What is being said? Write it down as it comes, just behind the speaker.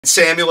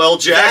Samuel L.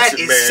 Jackson,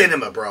 That is man.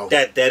 cinema, bro.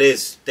 That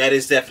is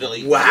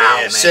definitely Wow,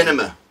 yeah, man.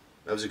 Cinema.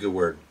 That was a good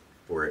word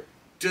for it.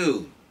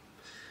 dude.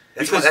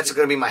 That's going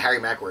to be my Harry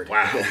Mack word.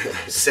 Wow.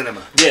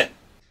 Cinema. Yeah.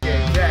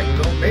 Yeah,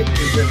 Jack, don't make me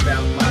whip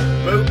out my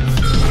boots.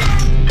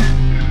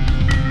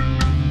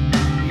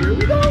 Here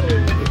we go.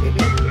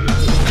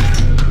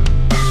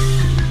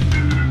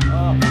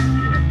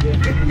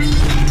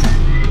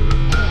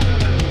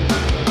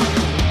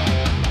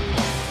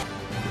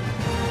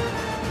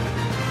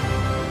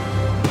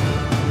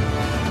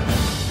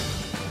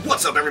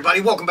 What's up, everybody?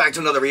 Welcome back to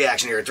another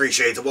reaction here at 3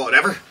 Shades of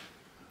Whatever.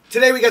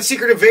 Today we got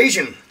Secret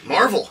Invasion,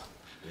 Marvel.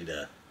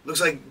 Looks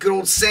like good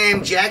old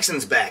Sam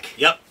Jackson's back.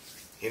 Yep.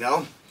 You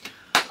know?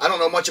 I don't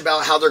know much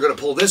about how they're going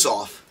to pull this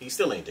off. He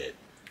still ain't dead.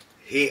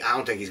 I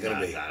don't think he's going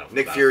to be. I don't-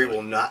 Nick Fury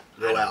will not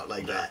go out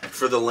like that.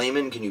 For the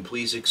layman, can you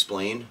please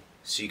explain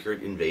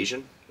Secret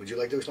Invasion? Would you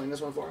like to explain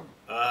this one for him?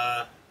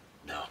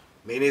 No.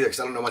 Me neither,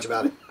 because I don't know much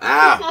about it.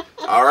 Ah,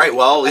 all right.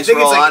 Well, at least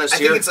we're all honest I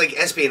here. think it's like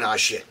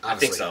espionage shit,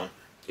 honestly. I think so.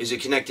 Is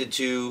it connected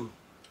to?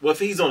 Well, if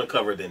he's on the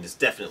cover, then it's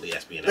definitely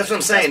espionage. That's what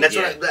I'm saying.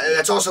 Yeah.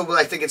 That's also what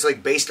I think it's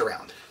like based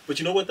around. But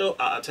you know what, though?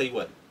 I'll tell you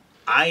what.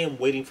 I am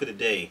waiting for the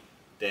day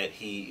that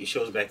he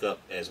shows back up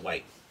as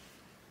white.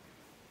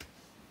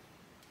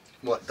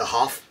 What, the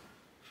Hoff?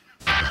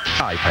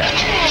 Eye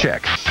patch,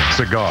 check.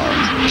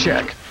 Cigar,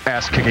 check.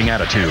 Ass-kicking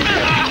attitude,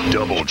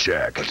 double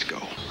check. Let's go.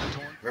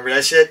 Remember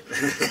that shit?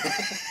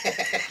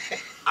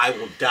 I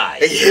will die.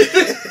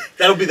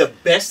 That'll be the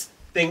best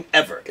thing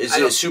ever. Is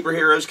it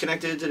superheroes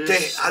connected to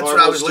this? That's what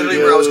I was literally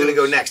where I was going to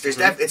go next. There's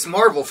it's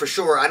Marvel for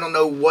sure. I don't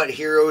know what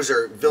heroes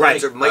or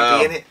villains or might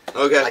be in it.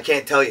 Okay. I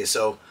can't tell you.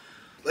 So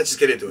let's just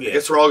get into it. I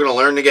guess we're all going to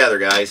learn together,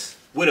 guys.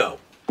 Widow.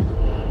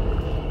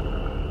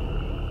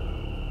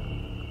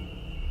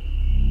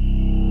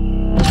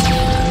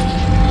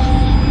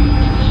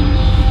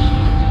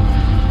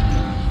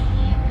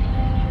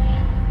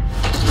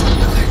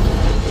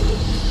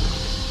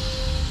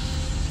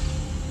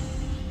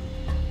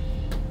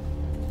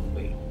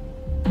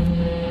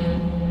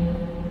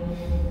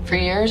 For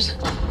years,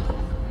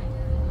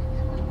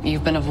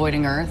 you've been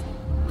avoiding Earth.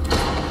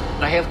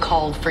 But I have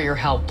called for your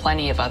help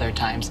plenty of other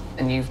times,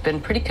 and you've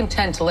been pretty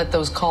content to let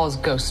those calls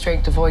go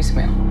straight to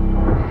voicemail.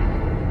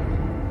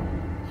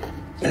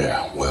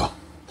 Yeah, well,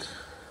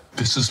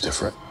 this is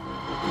different.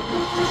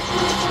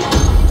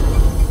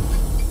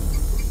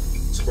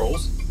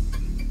 Scrolls.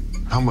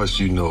 How much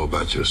do you know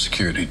about your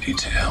security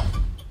detail?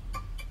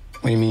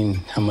 What do you mean,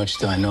 how much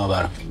do I know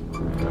about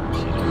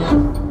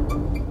him?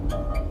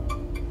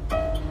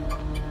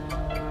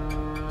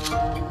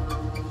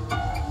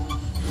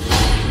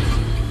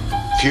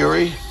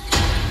 Fury,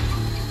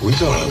 we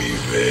gotta be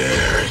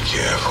very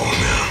careful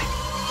now.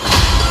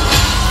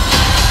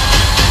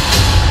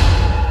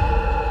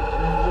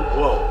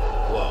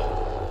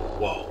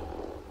 Whoa.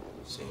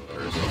 Same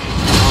person.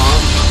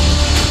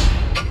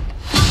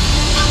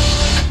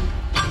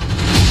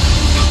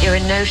 You're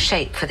in no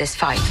shape for this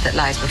fight that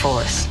lies before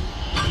us.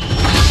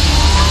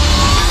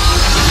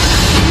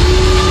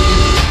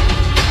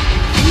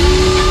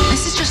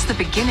 This is just the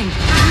beginning.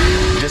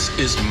 This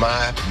is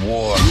my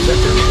war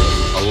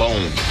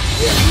alone.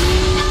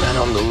 And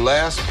I'm the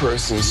last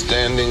person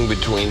standing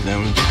between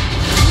them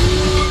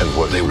and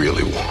what they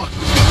really want.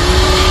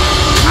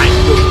 I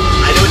knew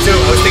it too. I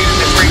was thinking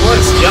that's where he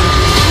was. Yep.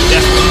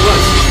 That's what he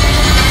was.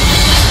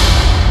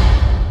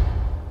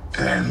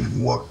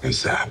 And what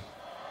is that?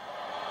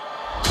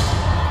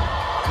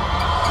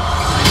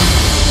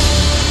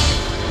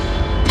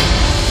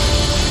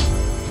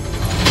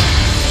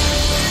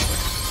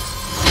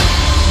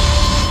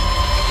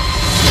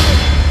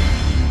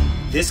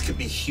 This could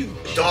be huge.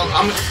 Dog,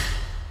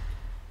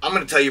 I'm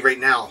going to tell you right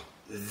now,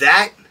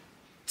 that,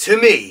 to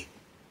me,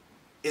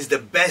 is the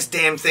best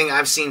damn thing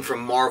I've seen from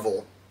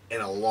Marvel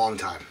in a long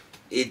time.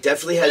 It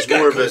definitely has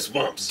more of a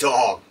bumps.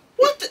 Dog.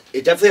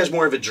 It definitely has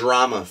more of a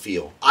drama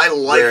feel. I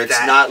like where it's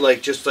that. not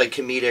like just like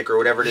comedic or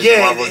whatever it is.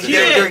 Yeah, Marvel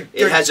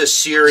it has a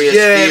serious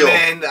yeah, feel.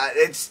 Man,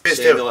 it's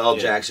Samuel L.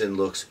 Jackson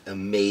looks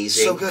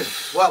amazing. so good.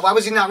 Why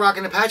was he not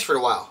rocking the patch for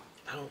a while?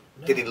 I don't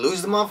know. Did he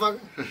lose the motherfucker?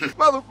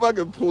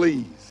 Motherfucker,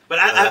 please. But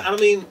I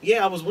mean,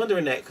 yeah, I was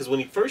wondering that because when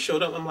he first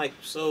showed up, I'm like,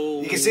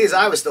 so. You can see his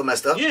eye was still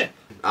messed up. Yeah.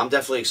 I'm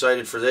definitely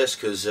excited for this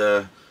because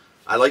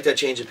I like that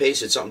change of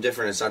pace. It's something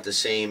different. It's not the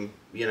same,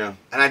 you know.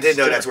 And I did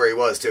know that's where he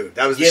was too.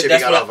 That was the shit he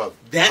got off of.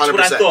 That's 100%.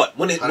 what I thought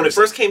when it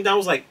first came down. I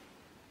was like,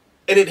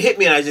 and it hit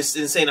me, and I just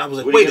insane. I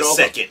was like, wait a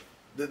second.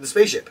 The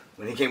spaceship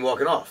when he came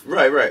walking off.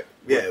 Right.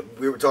 Yeah,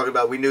 we were talking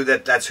about. We knew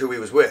that's who he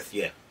was with.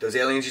 Yeah. Those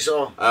aliens you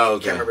saw. Oh,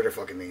 okay. Can't remember their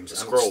fucking names. The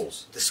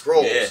Scrolls. The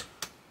Scrolls. Yeah.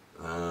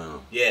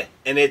 Oh. Yeah,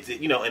 and it,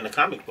 you know, in the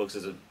comic books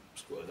is the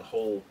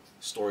whole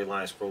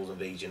storyline, Scrolls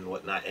Invasion and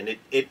whatnot, and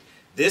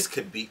this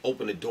could be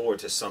open the door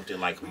to something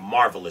like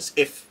marvelous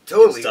if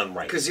it's done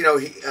right. Because you know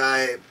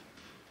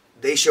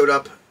they showed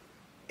up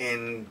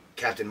in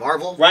Captain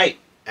Marvel, right,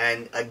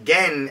 and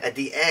again at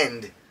the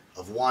end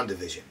of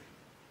WandaVision.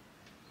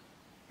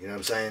 You know what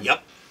I'm saying?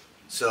 Yep.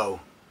 So,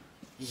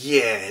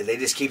 yeah, they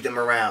just keep them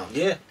around.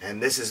 Yeah. And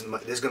this is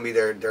going to be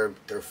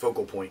their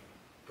focal point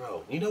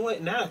Bro, you know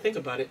what? Now I think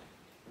about it,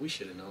 we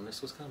should have known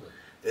this was coming.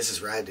 This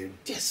is rad, dude.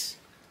 Yes.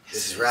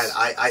 This is rad.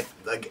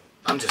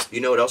 I'm just...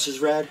 You know what else is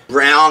rad?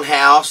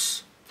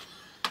 Roundhouse.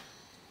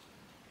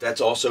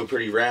 That's also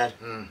pretty rad.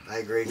 I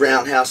agree.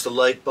 Roundhouse, the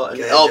like button,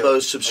 Okay,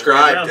 elbows,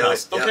 subscribe. Okay,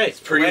 Yep. okay. It's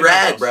pretty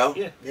rad, bro.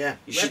 Yeah. Yeah.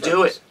 You should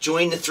do it.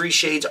 Join the 3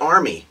 Shades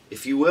Army,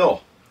 if you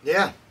will.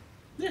 Yeah.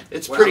 Yeah.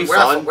 It's pretty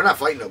fun. We're not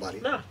fighting nobody.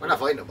 No. We're not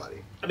fighting nobody.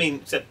 I mean,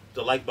 except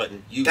the like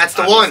button. You That's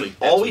the obviously- one.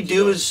 that's All what we you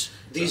do is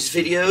these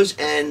videos,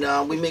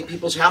 and we make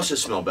people's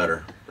houses smell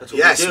better. That's what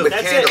Yes, we do. with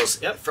That's candles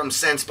it. Yep. from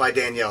Sense by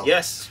Danielle.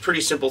 Yes.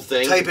 Pretty simple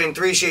thing. Type in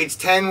 3 Shades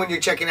 10 when you're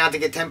checking out to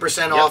get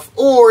 10% off.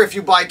 Or if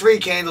you buy 3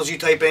 candles, you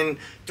type in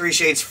 3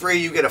 Shades free,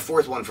 you get a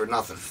 4th one for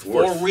nothing.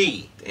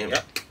 Free. Damn.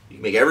 Yep. You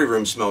can make every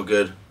room smell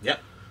good. Yep.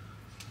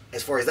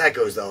 As far as that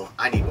goes, though,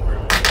 I need more.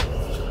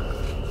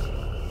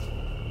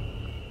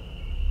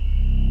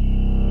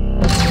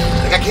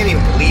 Like, I can't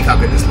even believe how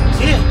good this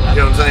looks. Yeah. You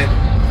know what I'm saying?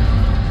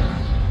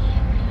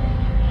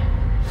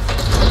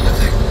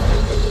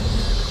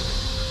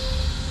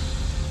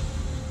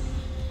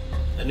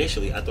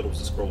 Initially, I thought it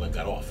was a scroll that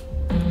got off.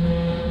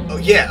 Oh,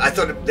 yeah, I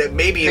thought that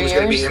maybe it was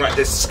going to be him Right.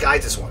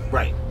 disguise this one.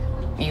 Right.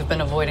 You've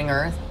been avoiding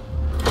Earth,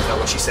 Is that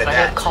when she said but I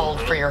that? have called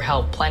for your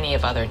help plenty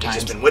of other times,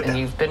 just been with and them.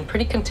 you've been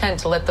pretty content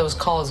to let those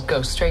calls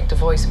go straight to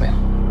voicemail.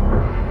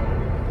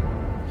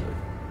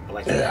 I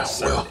like Yeah, that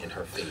sun well. in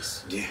her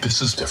face. Yeah.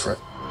 This is different.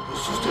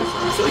 It's just different.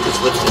 I feel like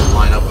his lips didn't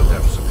line up with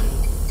that for some reason.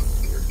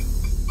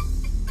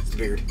 It's the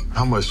beard.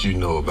 How much do you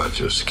know about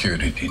your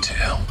security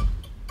detail?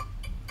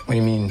 What do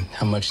you mean,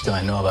 how much do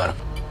I know about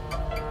him?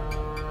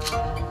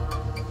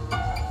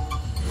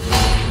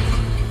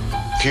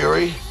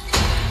 Fury,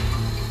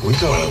 we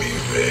gotta be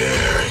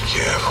very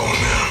careful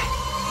now.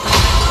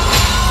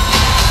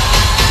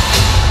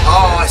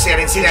 Oh, I see. I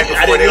didn't see that I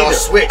before didn't they all either.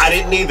 switched. I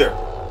didn't either.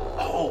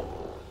 Oh.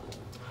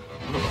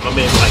 My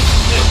man's like,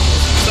 yeah,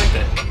 it's like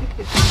that.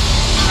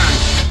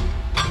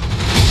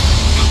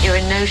 You're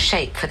in no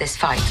shape for this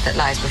fight that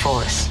lies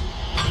before us.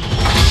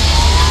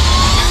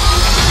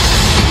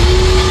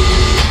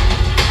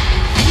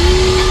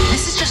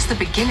 This is just the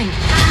beginning.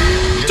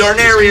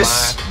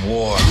 Darnarius. My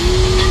war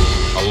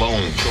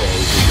alone.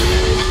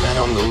 And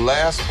I'm the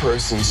last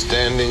person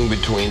standing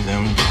between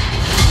them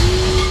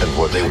and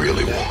what they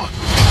really want.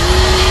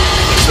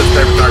 So it's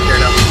better with dark hair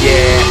now.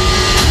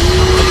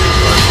 Yeah.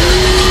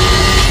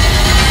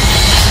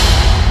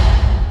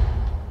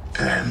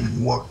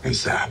 And what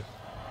is that?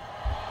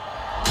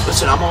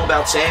 Listen, I'm all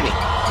about Sammy.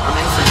 I'm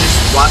in for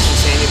just watching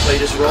Sammy play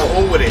this role.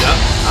 Cool with it.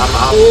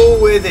 I'm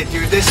Cool with it,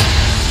 dude. This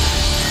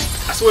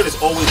I swear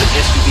there's always an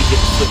SUV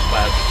getting flipped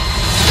by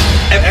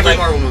every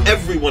Marvel movie.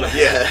 Every one of them.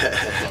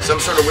 Yeah. Some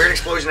sort of weird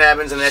explosion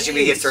happens and the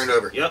SUV gets turned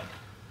over. Yep.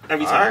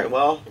 Every all time. right.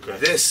 Well, Okay.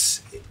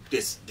 This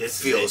This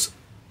feels. is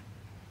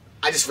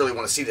I just really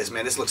want to see this,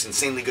 man. This looks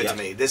insanely good Yeah. to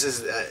me. This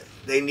is.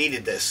 They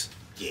needed this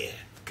it. Yeah.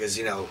 because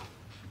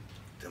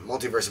the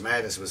Multiverse of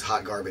Madness was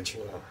hot garbage.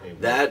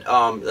 that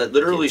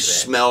literally Get that.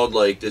 smelled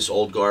like this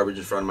old garbage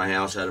in front of my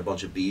house. Had a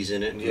bunch of bees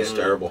in it. It was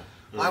terrible.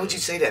 Why would you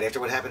say that after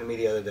what happened to me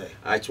the other day?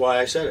 That's why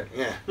I said it.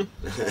 Yeah.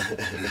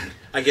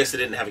 I guess they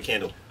didn't have a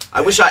candle.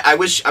 I wish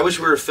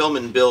we were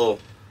filming Bill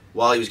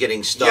while he was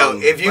getting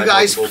stung. Yo, if you by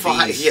guys multiple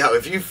find, bees.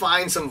 if you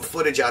find some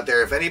footage out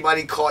there, if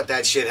anybody caught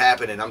that shit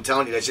happening, I'm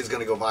telling you that shit's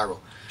gonna go viral.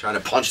 Trying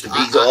to punch the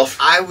bees off.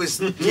 I was,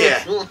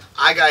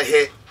 I got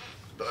hit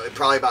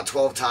probably about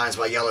 12 times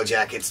by Yellow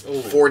Jackets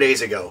 4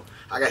 days ago.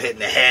 I got hit in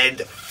the head,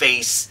 the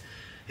face.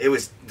 It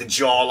was the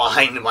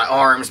jawline, my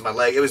arms, my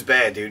leg. It was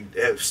bad, dude.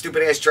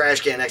 Stupid ass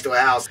trash can next to a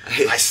house.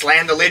 I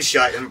slammed the lid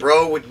shut, and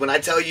bro, when I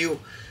tell you,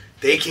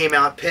 they came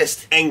out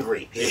pissed.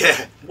 Angry.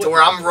 Yeah, to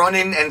where I'm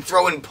running and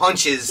throwing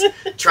punches,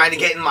 trying to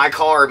get in my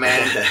car,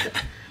 man.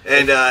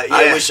 And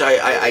I wish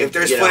I if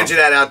there's you know. footage of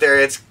that out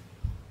there,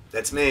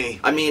 that's me.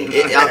 I mean,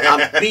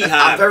 Beehive.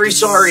 I'm very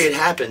sorry it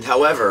happened.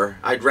 However,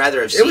 I'd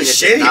rather have seen it, was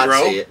than shitty, not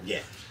bro. see it. Yeah.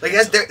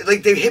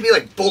 Like they hit me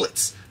like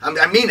bullets.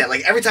 I mean that.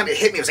 Like every time it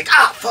hit me, I was like,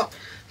 ah, fuck.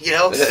 You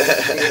know,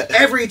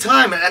 every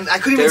time, and I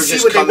couldn't They even were see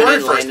just what they coming were in,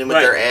 at first. landing with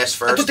their ass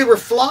I thought first. they were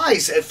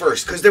flies at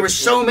first because there were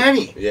so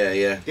many. Yeah,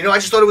 yeah. You know, I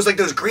just thought it was like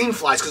those green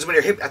flies because when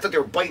they hit, I thought they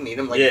were biting me.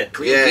 Them like Yeah.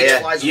 green Yeah, beach yeah.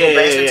 flies, Yeah,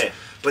 little yeah, bastards. yeah.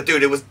 But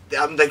dude,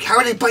 I'm like, how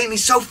are they biting me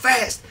so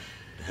fast?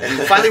 And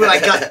finally, when I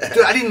got,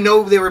 dude, I didn't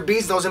know they were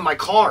bees. And I was in my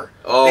car.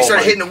 Oh, they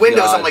started my hitting the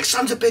windows. God. I'm like,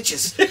 sons of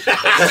bitches.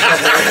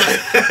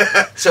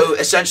 So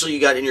essentially, you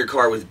got in your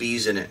car with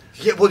bees in it.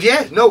 Yeah, well,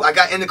 yeah, no, I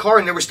got in the car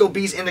and there were still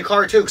bees in the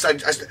car too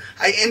because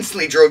I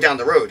instantly drove down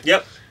the road.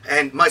 Yep.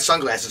 And my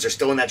sunglasses are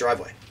still in that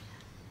driveway.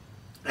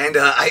 And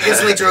I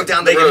instantly drove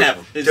down the They road. can have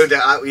 'em. Dude,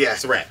 yeah.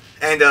 It's a wrap.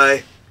 And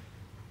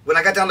when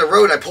I got down the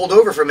road, I pulled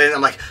over for a minute.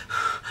 I'm like,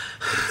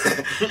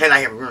 and I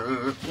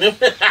am.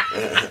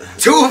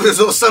 Two of those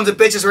little sons of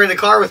bitches were in the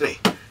car with me.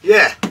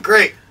 Yeah,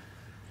 great.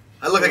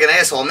 I look like an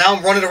asshole. Now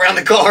I'm running around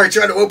the car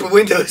trying to open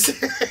windows.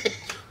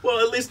 Well,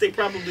 at least they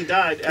probably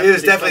died. It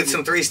was definitely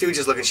some Three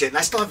Stooges looking shit. And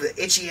I still have the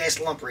itchy ass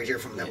lump right here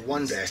from that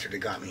one bastard that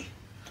got me.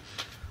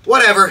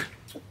 Whatever.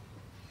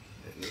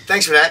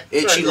 Thanks for that.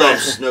 Itchy Right.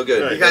 lumps, no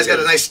good. You guys got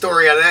a nice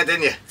story out of that,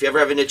 didn't you? If you ever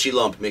have an itchy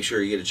lump, make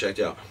sure you get it checked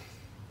out.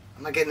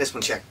 I'm not getting this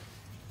one checked.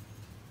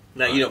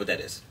 Now you know what that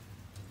is.